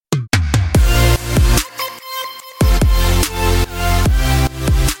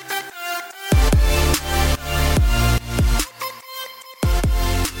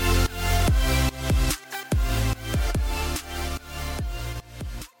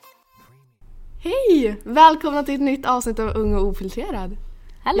Hej! Välkomna till ett nytt avsnitt av Ung och ofiltrerad.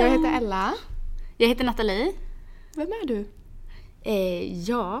 Hallå. Jag heter Ella. Jag heter Nathalie. Vem är du?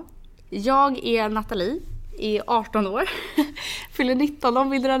 Jag är Nathalie, är 18 år. Fyller 19 om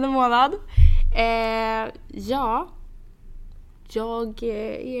bilderande månad. Jag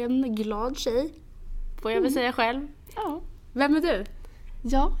är en glad tjej, får jag väl säga själv. Ja. Vem är du?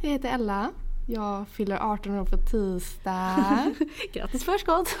 Ja, jag heter Ella. Jag fyller 18 år på tisdag. Grattis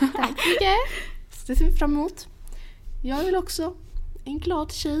förskott. Tack mycket. Det ser vi fram emot. Jag är väl också en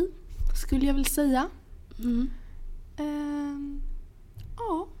glad tjej, skulle jag väl säga.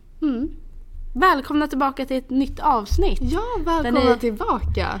 Ja. Välkomna tillbaka till ett nytt avsnitt. Ja, välkomna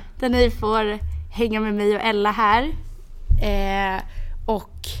tillbaka. Där ni får hänga med mig och Ella här.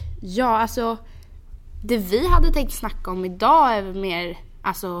 Och ja, alltså det vi hade tänkt snacka om idag är mer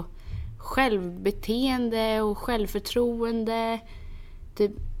alltså självbeteende och självförtroende,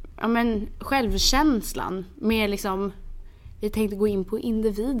 typ, ja men självkänslan, mer liksom, vi tänkte gå in på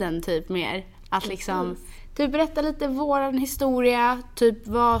individen typ mer, att liksom typ berätta lite våran historia, typ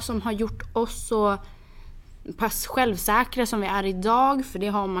vad som har gjort oss så pass självsäkra som vi är idag, för det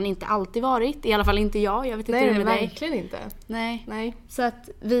har man inte alltid varit, i alla fall inte jag vet inte hur det är med dig. Nej, verkligen inte. Nej. Så att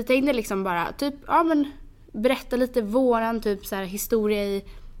vi tänkte liksom bara typ, ja men berätta lite våran typ så här historia i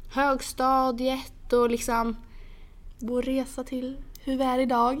högstadiet och liksom Vår resa till hur vi är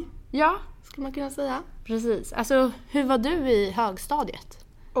idag, ja, ska man kunna säga. precis. Alltså hur var du i högstadiet?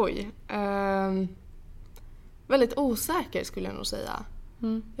 Oj, väldigt osäker skulle jag nog säga.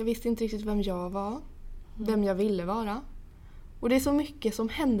 Jag visste inte riktigt vem jag var, vem jag ville vara. Och det är så mycket som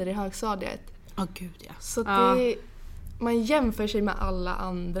händer i högstadiet. Gud ja. Så man jämför sig med alla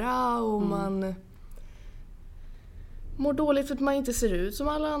andra och man mår dåligt för att man inte ser ut som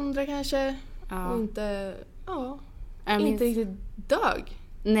alla andra kanske. Och inte riktigt dög.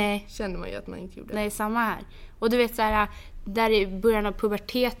 Nej. Kände man ju att man inte gjorde. Nej, samma här. Och du vet så här, där i början av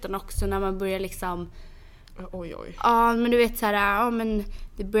puberteten också, när man börjar liksom Oj. ja, men du vet så här, ja men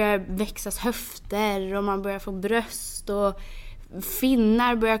det börjar växas höfter och man börjar få bröst och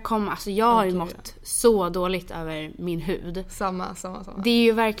finnar börjar komma. Alltså jag har ju mått så dåligt över min hud. Samma. Det är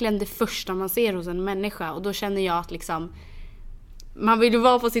ju verkligen det första man ser hos en människa, och då känner jag att liksom man vill ju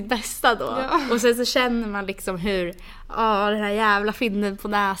vara på sitt bästa då. Ja. Och sen så känner man liksom hur den här jävla finnen på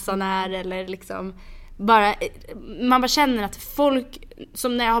näsan är, eller liksom bara, man bara känner att folk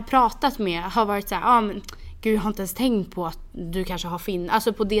som när jag har pratat med har varit så här, men gud, jag har inte ens tänkt på att du kanske har finn,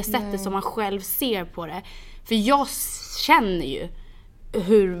 alltså på det sättet som man själv ser på det. För jag känner ju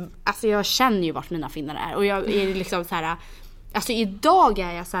jag känner ju vart mina finnar är, och jag är liksom så här, alltså idag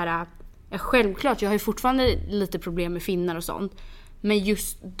är jag så här, självklart jag har ju fortfarande lite problem med finnar och sånt, men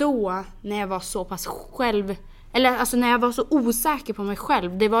just då när jag var så pass när jag var så osäker på mig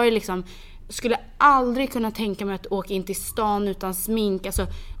själv, det var ju liksom, skulle aldrig kunna tänka mig att åka in till stan utan smink, alltså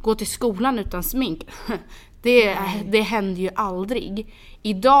gå till skolan utan smink. Det händer ju aldrig.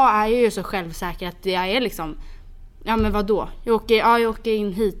 Idag är jag ju så självsäker att jag är liksom, ja men vadå? Jag åker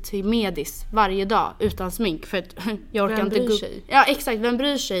in hit till Medis varje dag utan smink, för att jag orkar inte gå. Ja, exakt, vem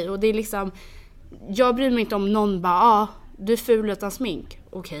bryr sig? Och det är liksom, jag bryr mig inte om någon bara, du är ful utan smink.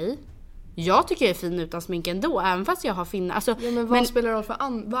 Okej. Jag tycker jag är fin utan smink ändå, även fast jag har finnar. Alltså, men vad spelar det roll för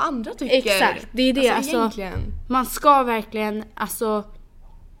vad andra tycker? Exakt, det är det. Alltså, man ska verkligen, alltså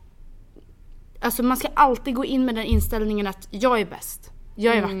man ska alltid gå in med den inställningen att jag är bäst,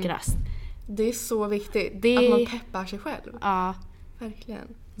 jag är vackrast. Det är så viktigt att man peppar sig själv. Ja.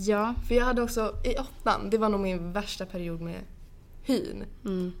 Verkligen. Ja. För jag hade också, i 8:an, det var nog min värsta period med hyn.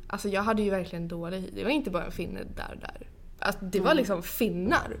 Alltså jag hade ju verkligen dålig hy. Det var inte bara en finne där. Alltså, det var liksom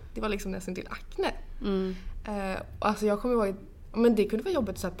finnar. Det var liksom nästan till akne. Alltså jag kommer ihåg, men det kunde vara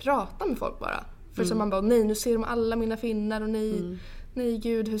jobbigt att så här prata med folk bara. För så man bara, nej nu ser de alla mina finnar, och nej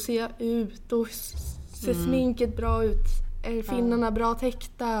gud, hur ser jag ut? Och ser sminket bra ut? Är finnarna bra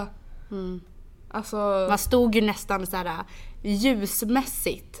täckta? Alltså, man stod ju nästan så här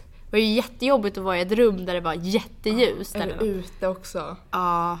ljusmässigt. Det var ju jättejobbigt att vara i ett rum där det var jätteljust. Eller ute också.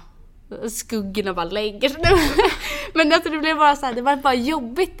 Ja. Skuggorna bara lägger sig nu. Men alltså det blev bara så här, det var bara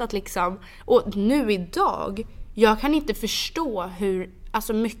jobbigt att liksom, och nu idag jag kan inte förstå hur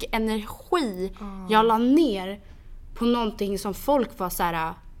alltså mycket energi jag la ner på någonting som folk var så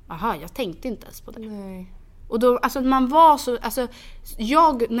här, aha, jag tänkte inte ens på det. Nej. Och då alltså man var så, alltså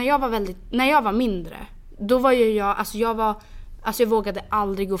när jag var mindre, då var ju jag vågade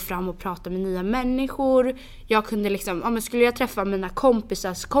aldrig gå fram och prata med nya människor. Jag kunde liksom, men skulle jag träffa mina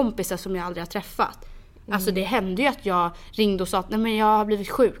kompisar som jag aldrig har träffat. Alltså det hände ju att jag ringde och sa att nej, men jag har blivit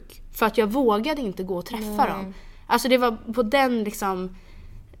sjuk. För att jag vågade inte gå och träffa dem. Alltså det var på den liksom,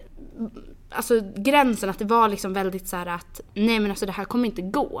 alltså gränsen, att det var liksom väldigt så här att nej men alltså det här kommer inte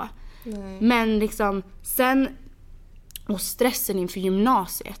gå. Nej. Men liksom sen, och stressen inför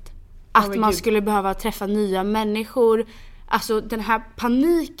gymnasiet, att man skulle behöva träffa nya människor, alltså den här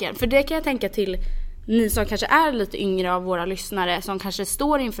paniken, för det kan jag tänka till ni som kanske är lite yngre av våra lyssnare, som kanske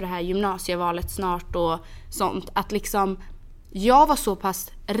står inför det här gymnasievalet snart och sånt, att liksom jag var så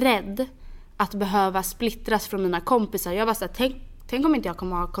pass rädd att behöva splittras från mina kompisar. Jag var så här, tänk om inte jag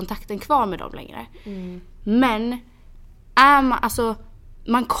kommer ha kontakten kvar med dem längre. Men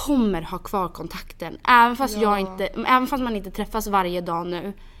man kommer ha kvar kontakten. Även fast även fast man inte träffas varje dag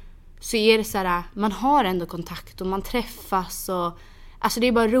nu, så är det så här, man har ändå kontakt och man träffas och alltså det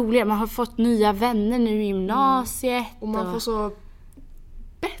är bara roligare. Man har fått nya vänner nu i gymnasiet. Och man får så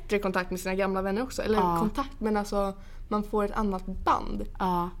bättre kontakt med sina gamla vänner också. Eller kontakt, men alltså man får ett annat band.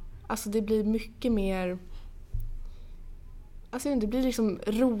 Ja. Alltså det blir mycket mer... Alltså det blir liksom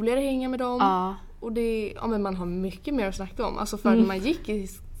roligare att hänga med dem. Ja. Och det, men man har mycket mer att snacka om. Alltså för när man gick i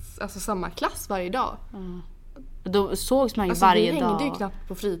samma klass varje dag. Då sågs man ju alltså, varje dag. Vi hängde ju knappt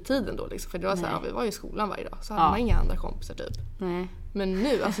på fritiden då liksom. För det var så här, vi var i skolan varje dag. Så hade man inga andra kompisar typ. Nej. Men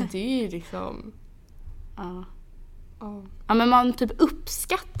nu, alltså det är ju liksom... Ja, men man typ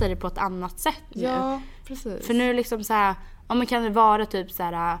uppskattar det på ett annat sätt nu. Ja, precis. För nu liksom så här, men kan det vara typ så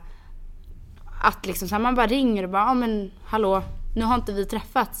här att liksom så här, man bara ringer och bara, men hallå, nu har inte vi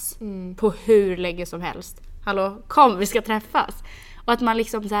träffats på hur länge som helst. Hallå, kom, vi ska träffas. Och att man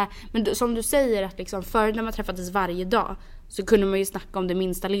liksom så här, men som du säger att liksom förr när man träffades varje dag så kunde man ju snacka om det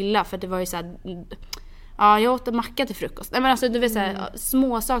minsta lilla, för det var ju så här, jag åt en macka till frukost. Nej men alltså du vet så här,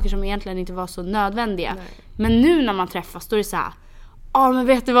 små saker som egentligen inte var så nödvändiga. Nej. Men nu när man träffas då är det så här, men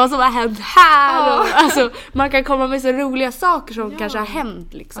vet du vad som har hänt här? Alltså man kan komma med så roliga saker som kanske har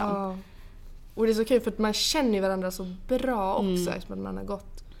hänt liksom. Och det är så kul för att man känner ju varandra så bra också eftersom att man har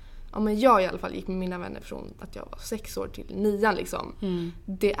gått. Ja, men jag i alla fall gick med mina vänner från att jag var 6 år till 9 liksom.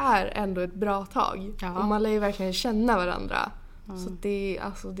 Det är ändå ett bra tag. Ja. Och man lär ju verkligen känna varandra. Så det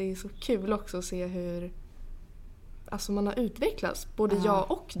är så kul också att se hur alltså man har utvecklats, både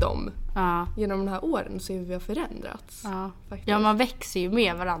jag och dem. Genom de här åren, så hur vi har förändrats. Ja, man växer ju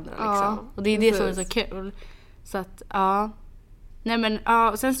med varandra liksom. Och det är det som är så kul. Så att, nej men,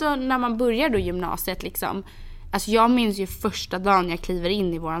 sen så när man börjar då gymnasiet liksom, alltså jag minns ju första dagen jag kliver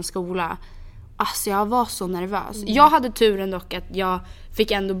in i våran skola. Alltså jag var så nervös. Jag hade turen dock att jag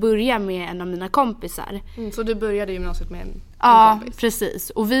fick ändå börja med en av mina kompisar. Så du började gymnasiet med en kompis? Ja, precis.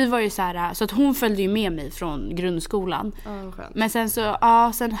 Och vi var ju så här, så att hon följde ju med mig från grundskolan. Skönt. Men sen så,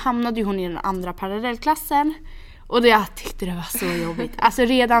 sen hamnade ju hon i den andra parallellklassen. Och jag tyckte det var så jobbigt. Alltså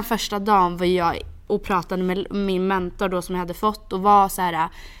redan första dagen var jag och pratade med min mentor då som jag hade fått och var så här,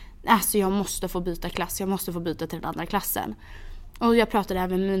 alltså jag måste få byta klass, jag måste få byta till den andra klassen. Och jag pratade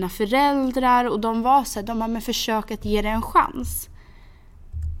även med mina föräldrar och de var så här, de har med försök att ge det en chans.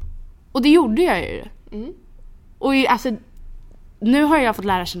 Och det gjorde jag ju. Och alltså nu har jag fått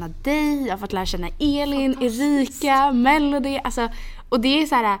lära känna dig, jag har fått lära känna Elin, Erika, Melody, alltså, och det är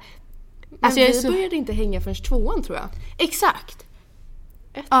så här, alltså vi började inte hänga förrän 2:an tror jag. Exakt.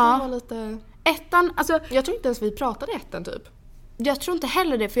 1:an var lite... 1:an, alltså jag tror inte ens vi pratade 1:an typ. Jag tror inte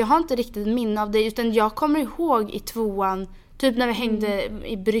heller det, för jag har inte riktigt minne av det, utan jag kommer ihåg i 2:an typ när vi hängde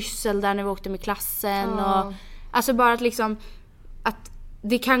i Bryssel där när vi åkte med klassen och alltså bara att liksom att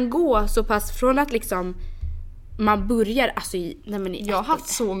det kan gå så pass från att liksom man börjar alltså jag har haft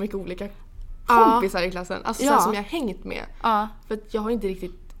så mycket olika kompisar i klassen, alltså så som jag har hängt med. För att jag har inte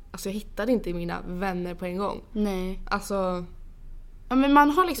riktigt, alltså jag hittade inte mina vänner på en gång. Nej. Alltså men man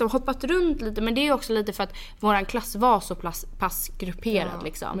har liksom hoppat runt lite, men det är också lite för att våran klass var så pass grupperad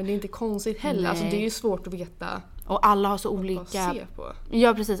liksom. Men det är inte konstigt heller. Alltså det är ju svårt att veta. Och alla har så olika.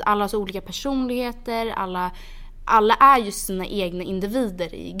 Ja, precis. Alla har så olika personligheter. Alla är ju sina egna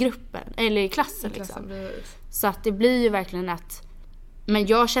individer i gruppen eller i klassen liksom. Så att det blir ju verkligen att, men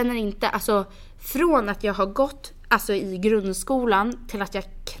jag känner inte, alltså från att jag har gått alltså i grundskolan till att jag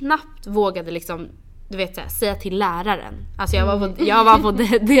knappt vågade liksom, du vet, säga till läraren. Alltså jag var på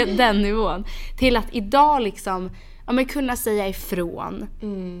den nivån. Till att idag liksom, men kunna säga ifrån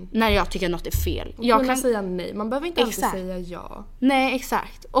när jag tycker något är fel. Jag kan säga nej. Man behöver inte alltid säga ja. Nej,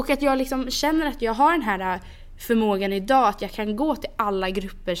 exakt. Och att jag liksom känner att jag har den här förmågan idag att jag kan gå till alla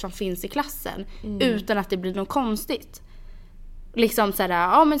grupper som finns i klassen utan att det blir något konstigt. Liksom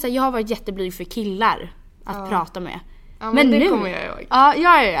såhär, men så här, jag har varit jätteblyg för killar att prata med. Ja, men det nu kommer jag ihåg. Ja,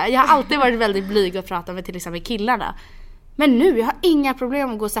 jag har alltid varit väldigt blyg att prata med till exempel killarna. Men nu, jag har inga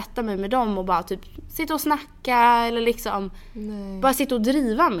problem att gå och sätta mig med dem och bara typ sitta och snacka eller liksom bara sitta och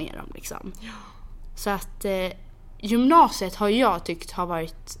driva med dem liksom. Ja. Så att gymnasiet har jag tyckt har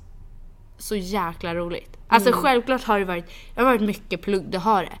varit så jäkla roligt. Alltså självklart har det har varit mycket plugg, det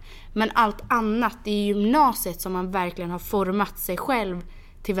har det. Men allt annat, det är gymnasiet som man verkligen har format sig själv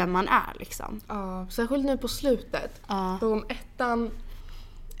till vem man är liksom. Ja, särskilt nu på slutet. De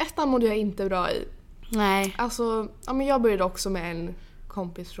ettan mådde jag inte bra i. Nej. Alltså, men jag började också med en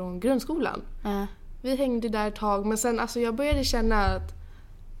kompis från grundskolan. Vi hängde där ett tag, men sen alltså jag började känna att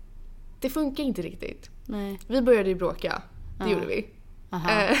det funkar inte riktigt. Nej. Vi började ju bråka. Det gjorde vi.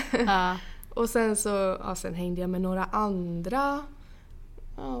 Och sen så sen hängde jag med några andra.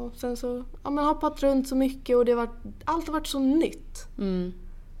 Sen så man har hoppat runt så mycket och allt har varit så nytt.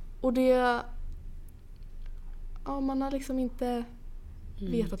 Och det man har liksom inte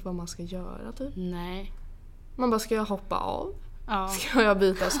vetat vad man ska göra typ. Nej. Man bara, ska jag hoppa av? Ska jag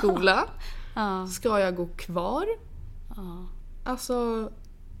byta skola? Ska jag gå kvar? Alltså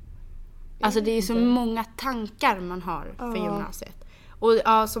det är så många tankar man har för gymnasiet.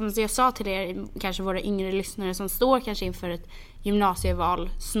 Och som jag sa till er, kanske våra yngre lyssnare som står kanske inför ett gymnasieval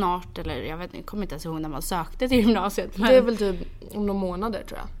snart, eller jag kommer inte ens ihåg när man sökte till gymnasiet. Men... Det är väl typ om några månader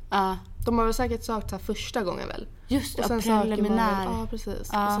tror jag. De har väl säkert sökt så här första gången väl? Just det, och sen preliminär. Ja, precis. Och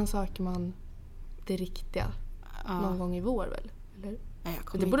sen söker man det riktiga någon gång i vår väl? Eller?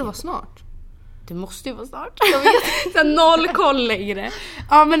 Det borde vara snart. Det måste ju vara snart. Jag vet inte, noll koll längre.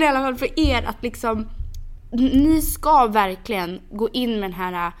 Ja, men i alla fall för er att liksom ni ska verkligen gå in med den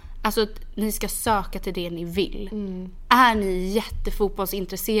här, alltså att ni ska söka till det ni vill. Är ni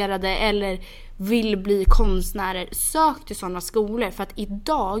jättefotbollsintresserade eller vill bli konstnärer, sök till sådana skolor, för att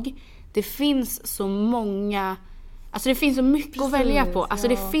idag det finns så många, alltså det finns så mycket att välja på. Alltså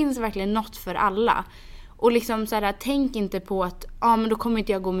det finns verkligen något för alla. Och liksom så här, tänk inte på att men då kommer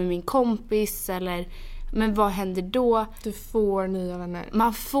inte jag gå med min kompis, eller men vad händer då? Du får nya vänner.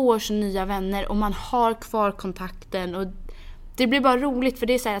 Man får så nya vänner och man har kvar kontakten, och det blir bara roligt, för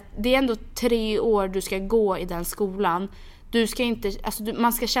det är så här att det är ändå 3 år du ska gå i den skolan. Du ska inte, alltså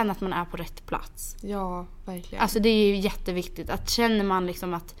man ska känna att man är på rätt plats. Ja, verkligen. Alltså det är ju jätteviktigt att känner man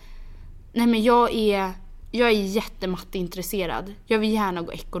liksom att nej men jag är jättemattintresserad. Jag vill gärna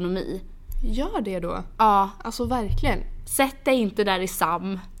gå ekonomi. Gör det då. Ja. Alltså verkligen. Sätt dig inte där i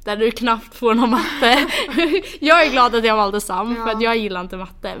SAM, där du knappt får någon matte. Jag är glad att jag valde SAM, för att jag gillar inte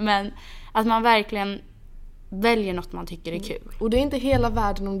matte. Men att man verkligen väljer något man tycker är kul. Och det är inte hela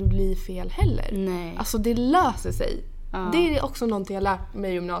världen om du blir fel heller. Nej. Alltså det löser sig. Det är också någonting jag lärt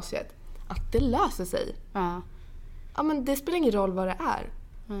mig i gymnasiet. Att det löser sig. Ja, men det spelar ingen roll vad det är.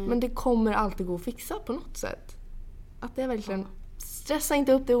 Men det kommer alltid gå att fixa på något sätt. Att det är verkligen... Stressa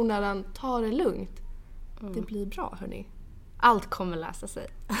inte upp det onödan, ta det lugnt. Det blir bra, hörni. Allt kommer lösa sig.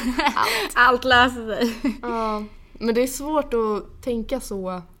 Allt löser sig. Ja, men det är svårt att tänka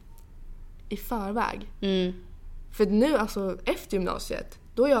så i förväg. För nu, alltså efter gymnasiet,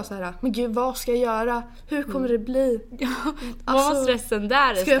 då är jag så här, men gud, vad ska jag göra? Hur kommer det bli? Vad var stressen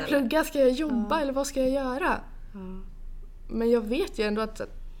där istället? Ska jag plugga? Ska jag jobba? Eller vad ska jag göra? Men jag vet ju ändå att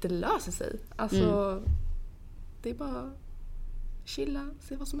det löser sig. Alltså, det är bara... chilla,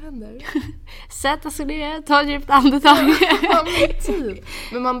 se vad som händer. Sätta sig ner, ta ett djupt andetag.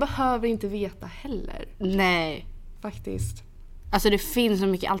 Men man behöver inte veta heller. Nej. Faktiskt. Alltså det finns så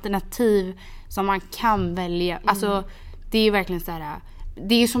mycket alternativ som man kan välja. Alltså det är verkligen så här.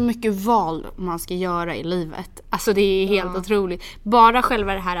 Det är så mycket val man ska göra i livet. Alltså det är helt otroligt. Bara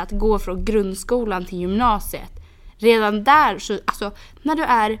själva det här att gå från grundskolan till gymnasiet. Redan där, så, alltså när du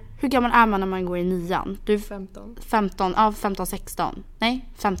är, hur gammal är man när man går i 9:an? Du är 15, 16. Nej,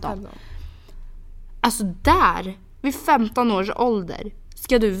 15. Alltså där, vid 15 års ålder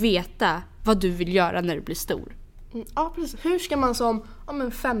ska du veta vad du vill göra när du blir stor. Ja, precis. Hur ska man som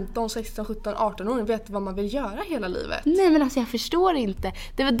 15, 16, 17, 18 år veta vad man vill göra hela livet? Nej, men alltså jag förstår inte.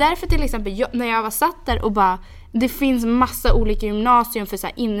 Det var därför till exempel när jag var satt där och bara, det finns massa olika gymnasium för så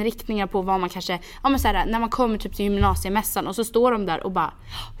här inriktningar på vad man kanske, men så här, när man kommer typ till gymnasiemässan och så står de där och bara,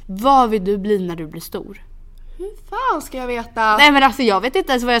 vad vill du bli när du blir stor? Hur fan ska jag veta? Nej, men alltså jag vet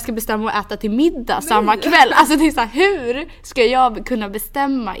inte ens vad jag ska bestämma att äta till middag samma kväll. Alltså det är så här, hur ska jag kunna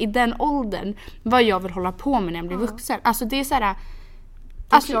bestämma i den åldern vad jag vill hålla på med när jag blir vuxen? Alltså det är så här.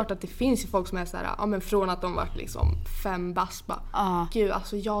 Det är klart att det finns ju folk som är så här, men från att de varit liksom 5 bast bara, gud,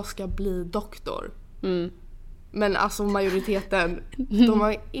 alltså jag ska bli doktor. Men alltså majoriteten, de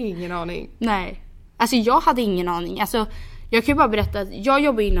har ingen aning. Nej, alltså jag hade ingen aning. Alltså jag kan ju bara berätta att jag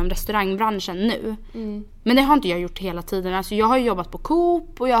jobbar inom restaurangbranschen nu. Men det har inte jag gjort hela tiden. Alltså jag har jobbat på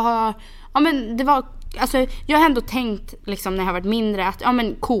Coop och jag har, alltså jag har ändå tänkt liksom när jag har varit mindre att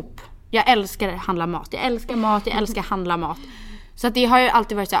Coop, jag älskar att handla mat. Jag älskar mat, jag älskar handla mat. Så att det har ju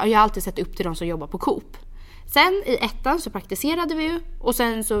alltid varit så här, jag har alltid sett upp till de som jobbar på Coop. Sen i 1:an så praktiserade vi ju. Och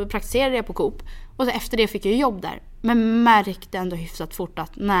sen så praktiserade jag på Coop. Och så efter det fick jag jobb där. Men märkte ändå hyfsat fort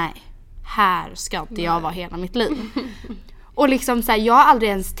att nej, här ska inte jag vara hela mitt liv. Och liksom så här, jag har aldrig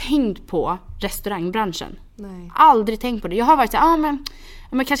ens tänkt på restaurangbranschen. Nej. Aldrig tänkt på det. Jag har varit så här,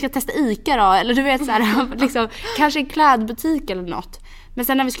 men kanske ska testa ICA då. Eller du vet så här, liksom, kanske en klädbutik eller något. Men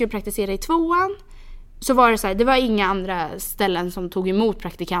sen när vi skulle praktisera i 2:an så var det så här, det var inga andra ställen som tog emot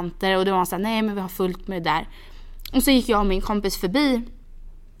praktikanter. Och det var så här, nej men vi har fullt med det där. Och så gick jag och min kompis förbi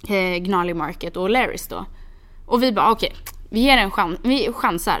Gnarly Market och Larrys då. Och vi bara okej, vi ger en chans, vi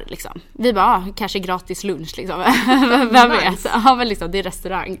chansar liksom. Vi bara kanske gratis lunch liksom. Vem vet? Ja men liksom det är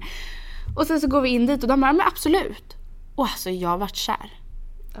restaurang. Och sen så går vi in dit och de bara men absolut. Och alltså jag har varit kär.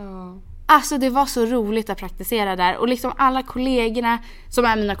 Alltså det var så roligt att praktisera där. Och liksom alla kollegorna som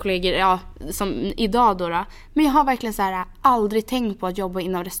är mina kollegor, ja, som idag då. Men jag har verkligen så här aldrig tänkt på att jobba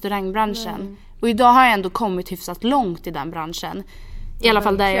inom restaurangbranschen. Och idag har jag ändå kommit hyfsat långt i den branschen. I alla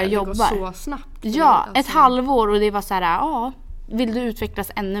fall där jag jobbar. Det går så snabbt. Ja, alltså. Ett halvår och det var så här, ja, vill du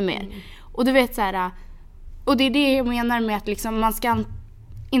utvecklas ännu mer? Och du vet så här, och det är det jag menar med att liksom man ska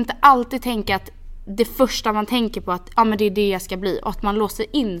inte alltid tänka att det första man tänker på att ja men det är det jag ska bli och att man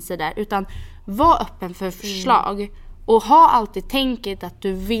låser in sig där, utan var öppen för förslag och ha alltid tänket att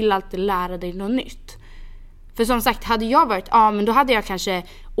du vill alltid lära dig något nytt. För som sagt, hade jag varit, men då hade jag kanske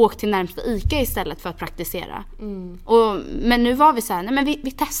åkt till närmsta ICA istället för att praktisera. Men nu var vi så här, nej men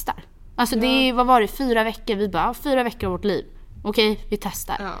vi testar. Alltså vad var det, 4 veckor? Vi bara, 4 veckor av vårt liv. Okej, vi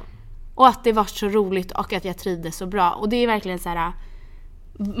testar. Ja. Och att det var så roligt och att jag trivdes så bra. Och det är verkligen så här,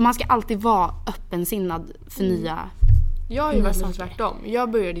 man ska alltid vara öppensinnad för nya. Jag har ju varit tvärtom.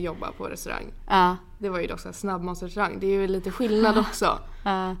 Jag började jobba på restaurang. Det var ju dock en snabbmatsrestaurang. Det är ju lite skillnad också.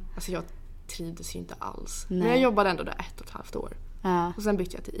 Alltså jag trivdes ju inte alls. Nej. Men jag jobbade ändå där 1,5 år. Och sen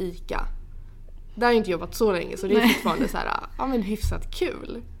bytte jag till ICA. Där har jag inte jobbat så länge, så det är fortfarande så här, ja men hyfsat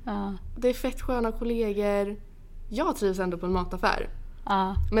kul. Det är fett sköna kollegor. Jag trivs ändå på en mataffär.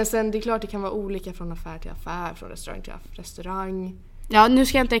 Men sen det är klart det kan vara olika från affär till affär, från restaurang till restaurang. Ja, nu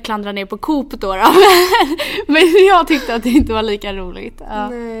ska jag inte klandra ner på Coop då. Men jag tyckte att det inte var lika roligt.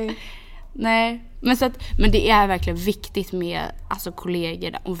 Nej. Men det är verkligen viktigt med alltså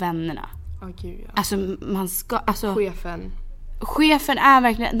kollegorna och vännerna. Gud, ja. Alltså man ska chefen är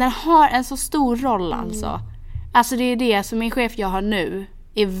verkligen, den har en så stor roll alltså. Alltså det är det, alltså min chef jag har nu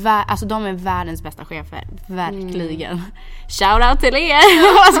är alltså de är världens bästa chefer, verkligen. Shout out till er.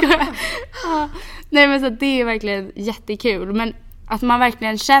 Nej men så det är verkligen jättekul, men att man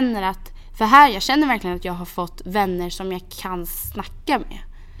verkligen känner att, för här jag känner verkligen att jag har fått vänner som jag kan snacka med.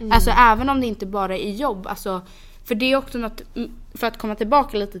 Alltså även om det inte bara är jobb, alltså för det är också något, för att komma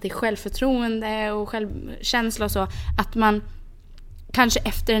tillbaka lite till självförtroende och självkänsla och så, att man kanske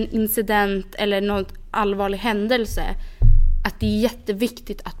efter en incident eller någon allvarlig händelse, att det är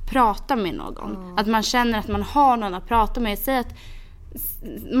jätteviktigt att prata med någon. Att man känner att man har någon att prata med. Säg att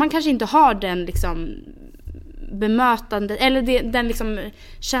man kanske inte har den liksom bemötande eller den liksom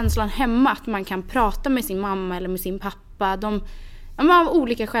känslan hemma att man kan prata med sin mamma eller med sin pappa. De av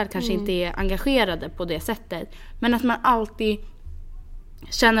olika skäl kanske inte är engagerade på det sättet. Men att man alltid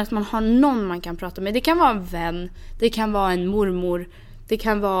känner att man har någon man kan prata med. Det kan vara en vän, det kan vara en mormor, det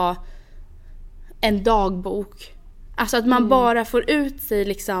kan vara en dagbok. Alltså att man bara får ut sig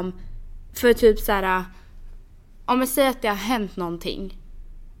liksom, för typ så här, om man säger att det har hänt någonting.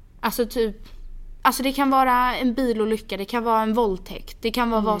 Alltså typ, alltså det kan vara en bilolycka, det kan vara en våldtäkt, det kan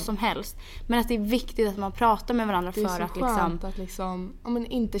vara vad som helst. Men att det är viktigt att man pratar med varandra för att liksom... Det är så skönt att liksom,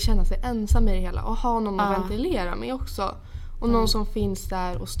 inte känna sig ensam i det hela och ha någon att ventilera med också. Och någon som finns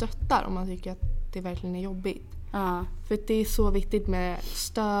där och stöttar om man tycker att det verkligen är jobbigt. För det är så viktigt med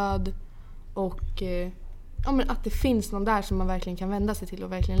stöd och att det finns någon där som man verkligen kan vända sig till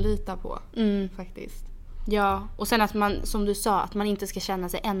och verkligen lita på faktiskt. Ja, och sen att man, som du sa, att man inte ska känna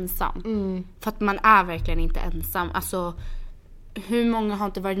sig ensam. För att man är verkligen inte ensam. Alltså, hur många har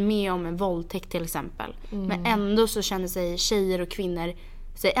inte varit med om en våldtäkt till exempel. Men ändå så känner sig tjejer och kvinnor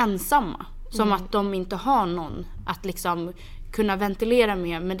sig ensamma. Som att de inte har någon att liksom kunna ventilera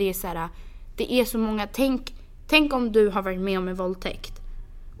med. Men det är så här, det är så många. Tänk om du har varit med om en våldtäkt.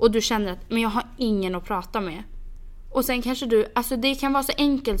 Och du känner att men jag har ingen att prata med. Och sen kanske du, alltså det kan vara så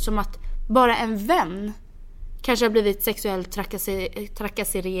enkelt som att bara en vän kanske har blivit sexuellt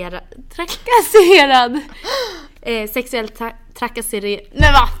trakasserad. Sexuellt trakasserad.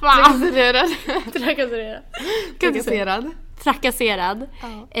 Nej vad fan. Trakasserad.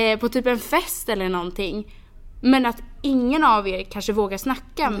 På typ en fest eller någonting. Men att ingen av er kanske vågar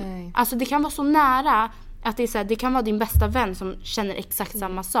snacka. Alltså det kan vara så nära. Att det är så här, det kan vara din bästa vän som känner exakt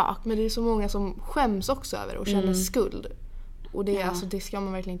samma sak. Men det är så många som skäms också över och känner skuld. Och det, alltså, det ska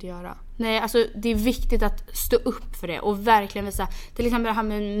man verkligen inte göra. Nej, alltså det är viktigt att stå upp för det och verkligen visa. Till exempel det här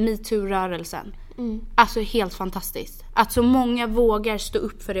med MeToo-rörelsen. Alltså helt fantastiskt. Att så många vågar stå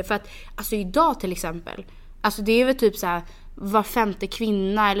upp för det. För att alltså idag till exempel, alltså det är väl typ så här var 5:e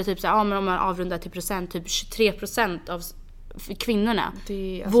kvinna eller typ så här, ja, men om man avrundar till procent, typ 23% av kvinnorna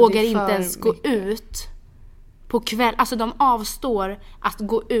vågar inte ens gå ut på kväll. Alltså de avstår att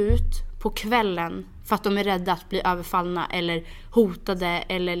gå ut på kvällen för att de är rädda att bli överfallna eller hotade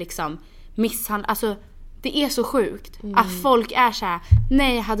eller liksom misshandlade. Alltså det är så sjukt att folk är så här: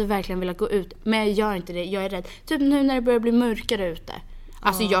 nej, jag hade verkligen velat gå ut men jag gör inte det, jag är rädd. Typ nu när det börjar bli mörkare ute.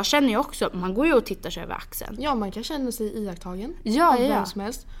 Alltså jag känner ju också, man går ju och tittar sig över axeln. Ja, man kan känna sig iakttagen. Ja. Vem som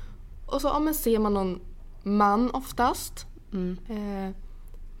helst. Och så men ser man någon man oftast.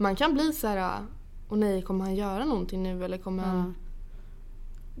 Man kan bli så här: och nej, kommer han göra någonting nu eller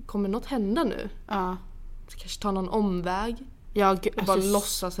kommer något hända nu? Ja. Så kanske ta någon omväg. Ja, bara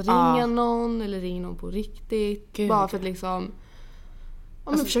låtsas ringa någon eller ringa någon på riktigt. Bara för att liksom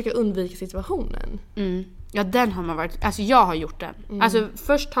försöka undvika situationen. Ja, den har man varit. Alltså jag har gjort den. Alltså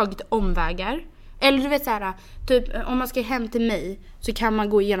först tagit omvägar. Eller du vet så här, typ om man ska hem till mig så kan man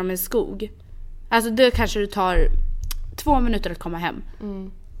gå igenom en skog. Alltså då kanske det tar 2 minuter att komma hem.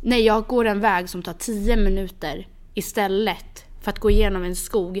 Nej, jag går en väg som tar 10 minuter istället för att gå igenom en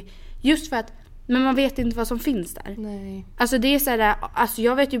skog. Just för att, men man vet inte vad som finns där. Nej. Alltså det är så här, alltså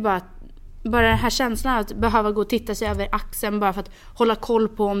jag vet ju bara den här känslan att behöva gå och titta sig över axeln bara för att hålla koll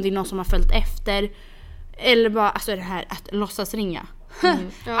på om det är någon som har följt efter. Eller bara, alltså det här att låtsas ringa. Ja.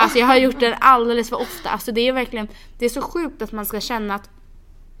 Alltså jag har gjort det alldeles för ofta. Alltså det är verkligen, det är så sjukt att man ska känna att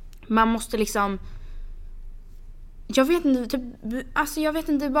man måste liksom, jag vet inte, typ, alltså jag vet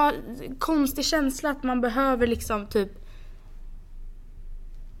inte, det är bara konstig känsla att man behöver liksom typ,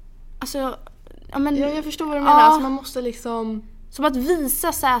 alltså ja, men, jag förstår vad du menar. Alltså man måste liksom, som att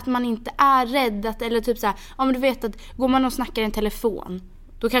visa sig att man inte är rädd att, eller typ så här, ja men du vet att går man och snackar i en telefon,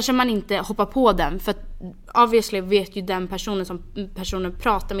 då kanske man inte hoppar på den, för att obviously vet ju den personen som personen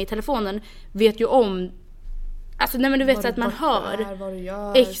pratar med i telefonen vet ju om, alltså nej men du vet så att man hör vad du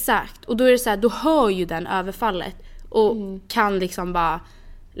gör. Exakt, och då är det så här, då hör ju den överfallet och kan liksom bara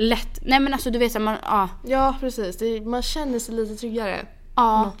lätt, nej men alltså du vet så här, man, ja precis, man känner sig lite tryggare på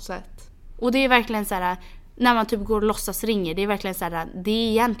något sätt. Och det är verkligen så här, när man typ går och låtsas ringer, det är verkligen så här, det är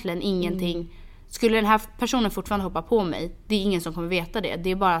egentligen ingenting. Skulle den här personen fortfarande hoppa på mig, det är ingen som kommer veta det. Det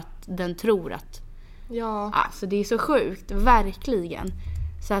är bara att den tror att, ja, alltså det är så sjukt, verkligen.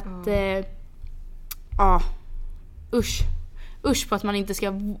 Så att usch på att man inte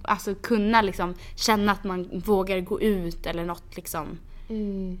ska alltså kunna liksom känna att man vågar gå ut eller något liksom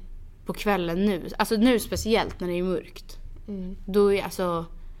på kvällen nu. Alltså nu speciellt när det är mörkt. Då är alltså,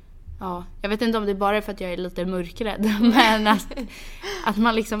 ja, jag vet inte om det är bara för att jag är lite mörkrädd, men att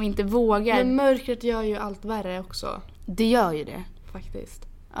man liksom inte vågar. Men mörkret gör ju allt värre också. Det gör ju det. Faktiskt.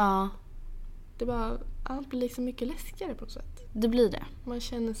 Ja. Det bara, allt blir liksom mycket läskigare på något sätt. Det blir det. Man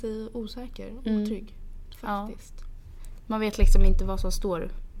känner sig osäker, otrygg. Faktiskt. Ja. Man vet liksom inte vad som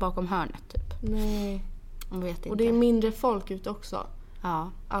står bakom hörnet typ. Nej. Man vet inte. Och det är mindre folk ute också.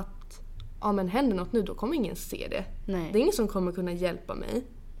 Ja. Att, men händer något nu, då kommer ingen se det. Nej. Det är ingen som kommer kunna hjälpa mig.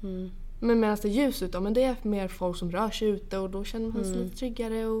 Men medan det är ljus ute, men det är mer folk som rör sig ute och då känner man sig lite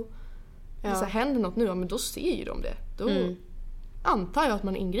tryggare och så här, händer något nu, men då ser ju de det. Då antar jag att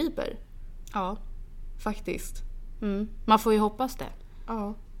man ingriper. Ja. Faktiskt. Man får ju hoppas det.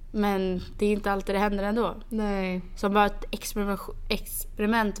 Ja. Men det är inte alltid det händer ändå. Nej. Som bara ett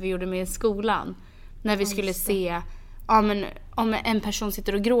experiment vi gjorde med skolan. När vi skulle se, men om en person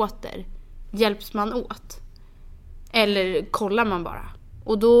sitter och gråter, hjälps man åt? Eller kollar man bara?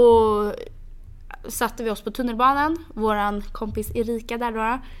 Och då satte vi oss på tunnelbanan. Våran kompis Erika där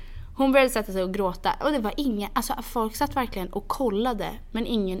då, hon började sätta sig och gråta. Och det var ingen, alltså folk satt verkligen och kollade, men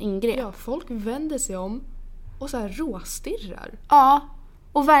ingen ingrep. Ja, folk vänder sig om och så här råstirrar. Ja,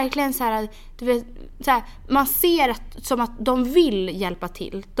 och verkligen så här, du vet, så här, man ser att, som att de vill hjälpa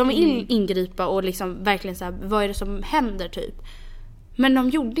till. De vill ingripa och liksom verkligen så här, vad är det som händer typ. Men de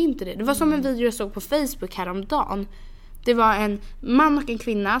gjorde inte det. Det var som en video jag såg på Facebook häromdagen. Det var en man och en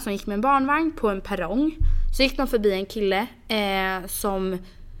kvinna som gick med en barnvagn på en perrong. Så gick de förbi en kille som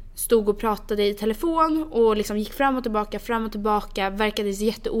stod och pratade i telefon och liksom gick fram och tillbaka, verkade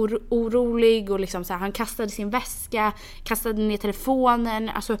jätteorolig och liksom så här, han kastade sin väska, kastade ner telefonen,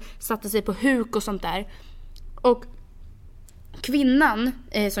 alltså satte sig på huk och sånt där. Och kvinnan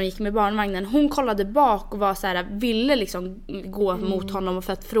som gick med barnvagnen, hon kollade bak och var så här, ville liksom gå mot honom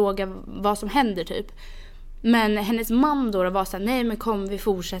för att fråga vad som händer typ. Men hennes man då var så här: nej men kom, vi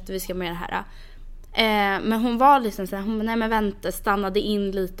fortsätter, vi ska med det här. Men hon var liksom så här, hon nej men vänta, stannade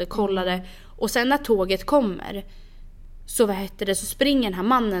in lite, kollade. Och sen när tåget kommer så så springer den här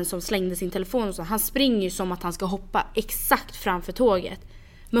mannen som slängde sin telefon och så, han springer ju som att han ska hoppa exakt framför tåget.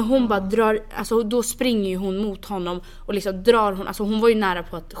 Men hon bara drar, alltså då springer ju hon mot honom och liksom drar hon, alltså hon var ju nära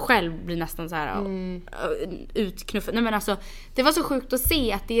på att själv bli nästan så här utknuffad. Nej men alltså det var så sjukt att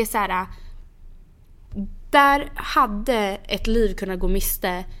se att det är så här, där hade ett liv kunnat gå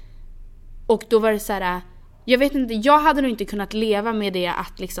miste. Och då var det så här, jag vet inte, jag hade nog inte kunnat leva med det,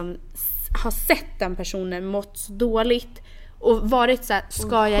 att liksom ha sett den personen mått så dåligt och varit så här,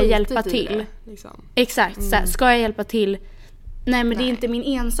 ska jag hjälpa till? Det, liksom. Exakt, så här, ska jag hjälpa till? Nej men det är inte min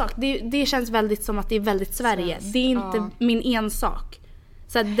ensak. Det känns väldigt som att det är väldigt Sverige. Det är inte min ensak.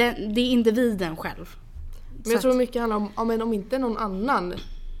 Så att det är individen själv. Men jag tror mycket handlar om, om inte någon annan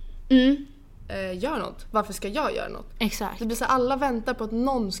gör något, varför ska jag göra något? Exakt. Det blir så här, alla väntar på att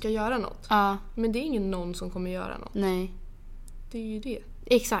någon ska göra något. Ja. Men det är ingen någon som kommer göra något. Nej. Det är ju det.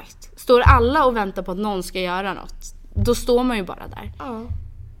 Exakt. Står alla och väntar på att någon ska göra något, då står man ju bara där. Ja.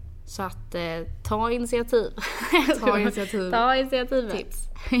 Så att ta initiativ. Ta initiativ. Ta initiativet. Tips.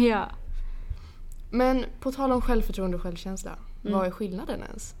 Ja. Men på tal om självförtroende och självkänsla, vad är skillnaden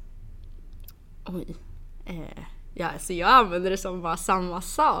ens? Oj. Ja, så jag använder det som bara samma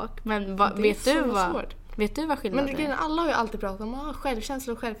sak. Men vet du vad skillnaden är? Men alla har ju alltid pratat om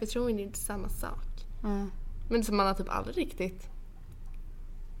självkänsla och självförtroende är inte samma sak. Men som man har typ aldrig riktigt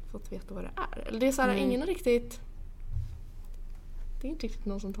fått veta vad det är. Eller det är så här, ingen har riktigt... Det är inte riktigt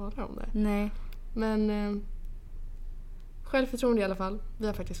någon som talar om det. Nej. Men självförtroende i alla fall. Vi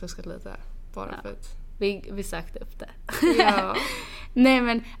har faktiskt fuskat lite. Bara för att... Vi sökte upp det. Ja. Nej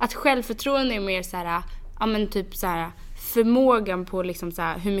men att självförtroende är mer så här, ja men typ så här, förmågan på liksom så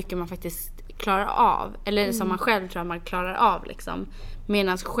här, hur mycket man faktiskt klarar av. Eller som man själv tror att man klarar av liksom.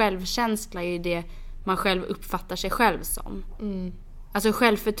 Medan självkänsla är ju det man själv uppfattar sig själv som. Alltså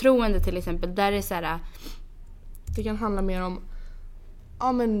självförtroende till exempel, där är så här... Det kan handla mer om...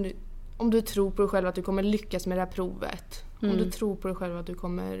 Ja men om du tror på dig själv att du kommer lyckas med det här provet. Om du tror på dig själv att du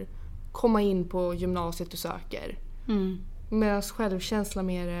kommer komma in på gymnasiet du söker. Medan självkänsla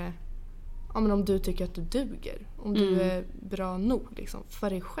mer är... Ja men om du tycker att du duger. Om du är bra nog liksom, för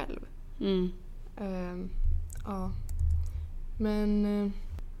dig själv. Ja. Men...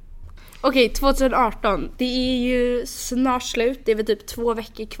 Okej, 2018. Det är ju snart slut. Det är väl typ 2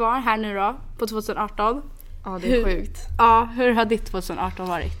 veckor kvar här nu då, på 2018. Ja, det är sjukt. Ja, hur har ditt 2018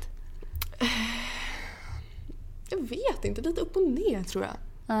 varit? Jag vet inte, lite upp och ner tror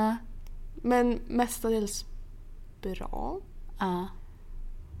jag. Men mestadels bra.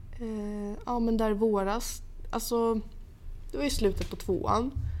 Ja, men där våras, alltså det var ju slutet på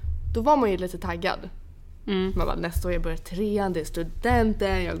 2:an. Då var man ju lite taggad. Man bara, nästa år jag börjar 3:an, det är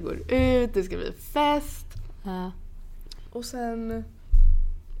studenten, jag går ut, det ska bli fest. Och sen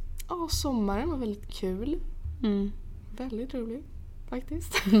sommaren var väldigt kul. Väldigt rolig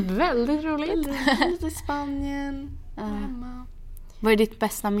faktiskt. Väldigt roligt. Lite i Spanien, hemma. Vad är ditt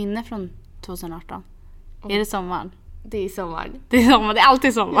bästa minne från 2018? Är det sommaren? Det är sommaren. Det är sommar, det är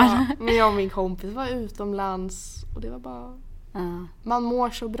alltid sommar. Ja, men jag och min kompis var utomlands och det var bara... Man mår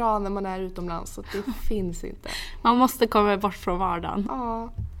så bra när man är utomlands så det finns inte. Man måste komma bort från vardagen.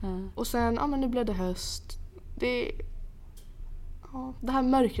 Ja. Och sen, men nu blev det höst. Det här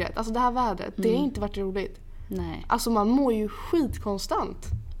mörkret, alltså det här vädret, det har inte varit roligt. Nej. Alltså man mår ju skitkonstant.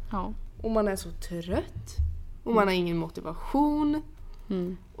 Ja. Och man är så trött. Och man har ingen motivation.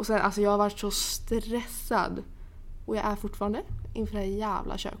 Och sen, alltså jag har varit så stressad. Och jag är fortfarande inför det här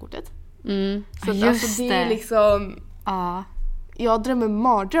jävla körkortet. Så att, alltså, det är liksom... Jag drömmer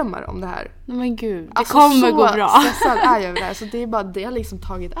mardrömmar om det här. Men gud, det alltså, kommer gå bra. Så stressad är jag över det här. Så det är bara, det har liksom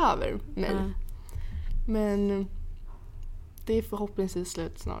tagit över mig. Men det är förhoppningsvis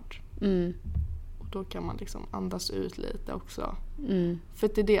slut snart. Och då kan man liksom andas ut lite också. För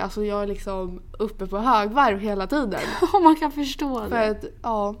det är det, alltså jag är liksom uppe på högvarv hela tiden. Man kan förstå det. För att,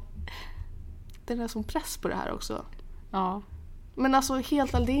 det är som press på det här också. Ja. Men alltså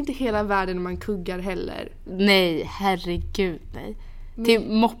helt, det är inte hela världen när man kuggar heller. Nej, herregud nej.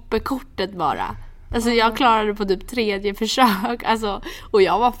 Till moppekortet bara. Alltså jag klarade på typ 3:e försök. Alltså, och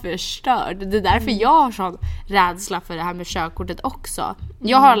jag var förstörd. Det är därför jag har sån rädsla för det här med körkortet också.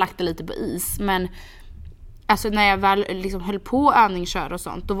 Jag har lagt det lite på is. Men alltså när jag väl liksom höll på övningskör och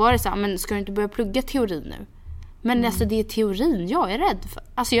sånt, då var det så här, men ska du inte börja plugga teori nu? Men alltså det är teorin jag är rädd för.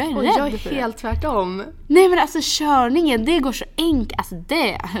 Alltså jag är rädd jag är för helt tvärtom. Nej men alltså körningen, det går så enkelt. Alltså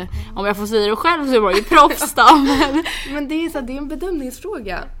det, om jag får säga det själv så är man ju proffs då. Men det är, så här, det är en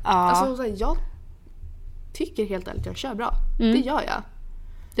bedömningsfråga. Alltså så här, tycker helt ärligt jag kör bra. Det gör jag.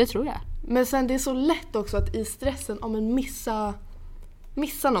 Det tror jag. Men sen det är så lätt också att i stressen om en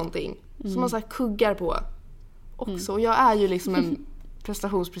missa någonting som man så här kuggar på också. Jag är ju liksom en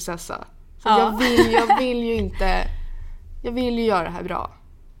prestationsprinsessa. Så jag vill ju göra det här bra.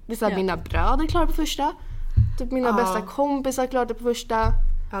 Det är så här, mina bröder klarar på första. Typ mina bästa kompisar klarade på första.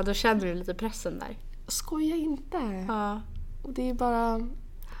 Ja, då känner du lite pressen där. Skoja inte. Ja. Och det är bara...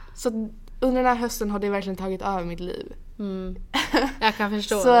 Så under den här hösten har det verkligen tagit över mitt liv. Jag kan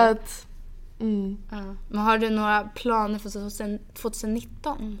förstå så det. att... Ja. Men har du några planer för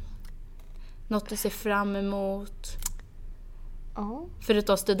 2019? Något du ser fram emot? Ja.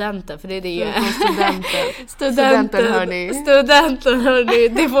 Förutom studenten, för det är det ju. Studenten hörni. Studenten hörni.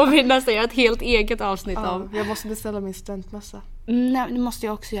 Det får vi nästan göra ett helt eget avsnitt av. Jag måste beställa min studentmössa. Nej, det måste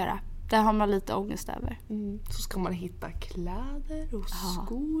jag också göra. Det har man lite ångest över. Så ska man hitta kläder och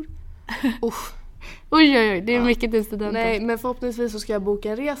skor. Oj, det är mycket till studenten. Nej, men förhoppningsvis så ska jag boka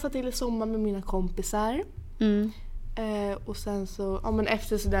en resa till i sommar med mina kompisar. Och sen så, men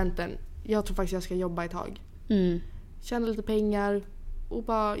efter studenten, jag tror faktiskt jag ska jobba ett tag. Tjäna lite pengar och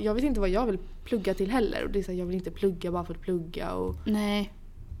bara, jag vet inte vad jag vill plugga till heller. Och det är så här, jag vill inte plugga bara för att plugga. Och nej.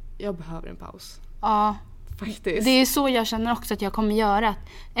 Jag behöver en paus. Ja. Faktiskt. Det är så jag känner också att jag kommer göra.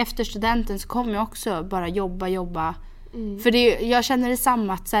 Efter studenten så kommer jag också bara jobba. För jag känner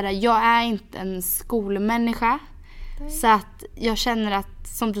detsamma att så här, jag är inte en skolmänniska. Så att jag känner att,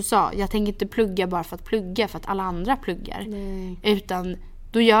 som du sa, jag tänker inte plugga bara för att plugga för att alla andra pluggar. Nej. Utan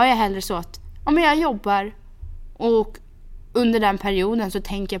då gör jag hellre så att jag jobbar och under den perioden så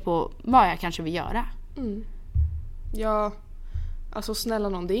tänker jag på vad jag kanske vill göra. Ja, alltså snälla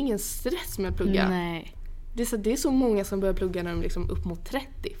någon, det är ingen stress med att plugga. Nej. Det är så många som börjar plugga när de liksom upp mot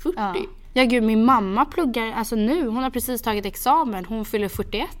 30, 40. Ja gud, min mamma pluggar alltså nu. Hon har precis tagit examen. Hon fyller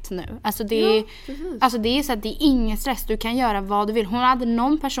 41 nu. Alltså det är så att det är ingen stress. Du kan göra vad du vill. Hon hade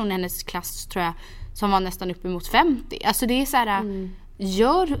någon person i hennes klass tror jag som var nästan uppemot 50. Alltså det är så här,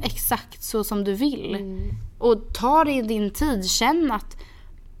 gör exakt så som du vill. Och ta det i din tid. Känn att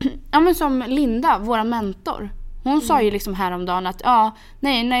men som Linda, våra mentor. Hon sa ju liksom häromdagen att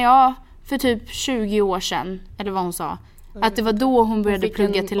när jag för typ 20 år sedan, eller vad hon sa, att det var då hon började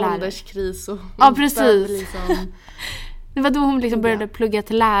plugga till lärare. Ålderskris och precis. Liksom... Det var då hon liksom började plugga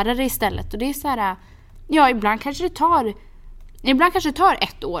till lärare istället. Och det är så här, ibland kanske det tar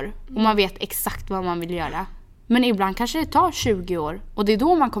 1 år och man vet exakt vad man vill göra. Men ibland kanske det tar 20 år och det är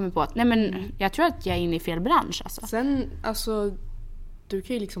då man kommer på att jag tror att jag är inne i fel bransch alltså. Sen du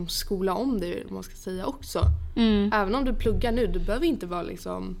kan ju liksom skola om det, om man ska säga också. Även om du pluggar nu, du behöver inte vara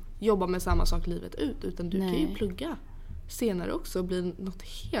liksom jobba med samma sak livet ut, utan du kan ju plugga senare också och bli något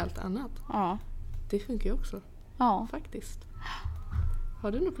helt annat. Ja. Det funkar ju också. Ja. Faktiskt.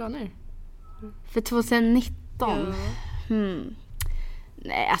 Har du några planer? För 2019? Ja.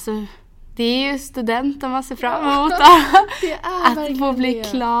 Nej, alltså det är ju studenten man ser fram emot. Det är att få bli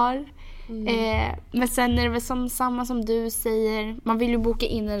klar. Men sen är det väl samma som du säger. Man vill ju boka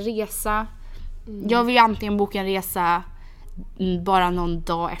in en resa. Jag vill ju antingen boka en resa bara någon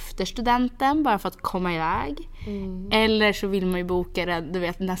dag efter studenten, bara för att komma iväg. Eller så vill man ju boka den, du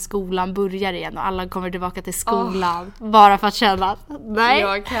vet, när skolan börjar igen och alla kommer tillbaka till skolan. Bara för att känna att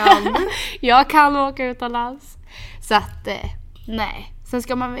nej, jag kan åka utomlands. Så att nej. Sen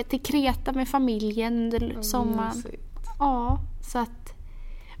ska man till Kreta med familjen under sommaren. Ja, så att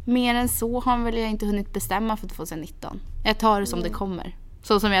mer än så har väl jag inte hunnit bestämma för 2019. Jag tar det som det kommer.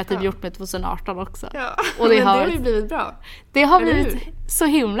 Så som jag typ gjort med 2018 också. Ja. Och det har ju blivit bra. Det har blivit så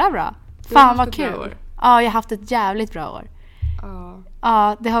himla bra. Fan vad kul. Ja, jag har haft ett jävligt bra år.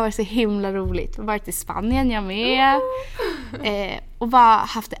 Ja, det har varit så himla roligt. Jag har varit i Spanien, jag med. Och bara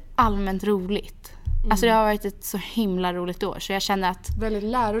haft det allmänt roligt. Alltså det har varit ett så himla roligt år. Så jag känner att... Väldigt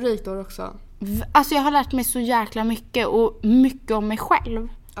lärorikt år också. Alltså jag har lärt mig så jäkla mycket. Och mycket om mig själv.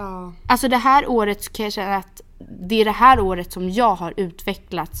 Alltså det här året kan jag känna att det är det här året som jag har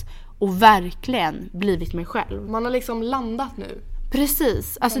utvecklats och verkligen blivit mig själv. Man har liksom landat nu.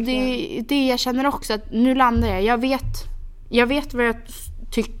 Precis. Alltså det jag känner också att nu landar jag. Jag vet vad jag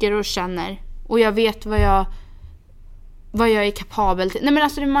tycker och känner. Och jag vet vad jag är kapabel till. Nej men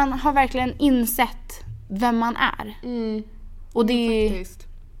alltså man har verkligen insett vem man är. Och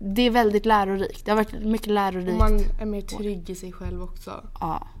det är väldigt lärorikt. Det har varit mycket lärorikt. Och man är mer trygg i sig själv också.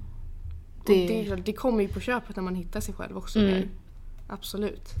 Ja. Det kommer ju på köpet när man hittar sig själv också.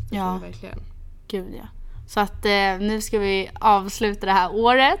 Absolut. Det tror jag verkligen. Gud ja. Så att nu ska vi avsluta det här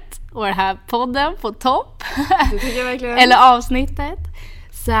året och den här podden på topp. Det tycker jag verkligen. Eller avsnittet.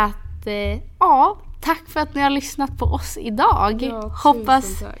 Så att tack för att ni har lyssnat på oss idag. Ja,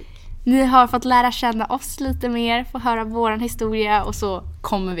 ni har fått lära känna oss lite mer, få höra våran historia och så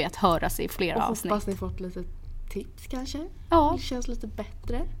kommer vi att höras i flera avsnitt. Hoppas ni fått lite tips kanske. Ja. Det känns lite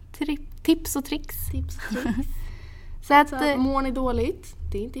bättre. Tips och tricks. Så att mår ni dåligt,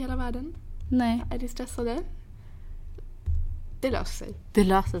 det är inte hela världen. Nej. Är ni stressade? Det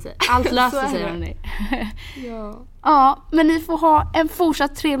löser sig. Allt löser sig, hörni. Ja. Ja, men ni får ha en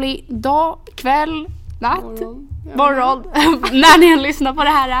fortsatt trevlig dag, kväll, natt, morgon när ni lyssnar på det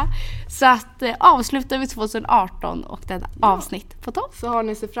här. Så att avslutar vi 2018 och den avsnitt på topp. Så har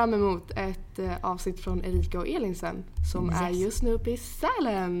ni sett fram emot ett avsnitt från Erika och Elin sen, som är just nu uppe i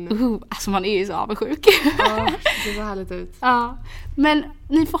Sälen. Alltså man är ju så avundsjuk. Ja, det ser så härligt ut. Ja, men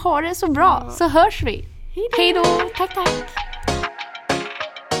ni får ha det så bra, så hörs vi. Hej då! Tack.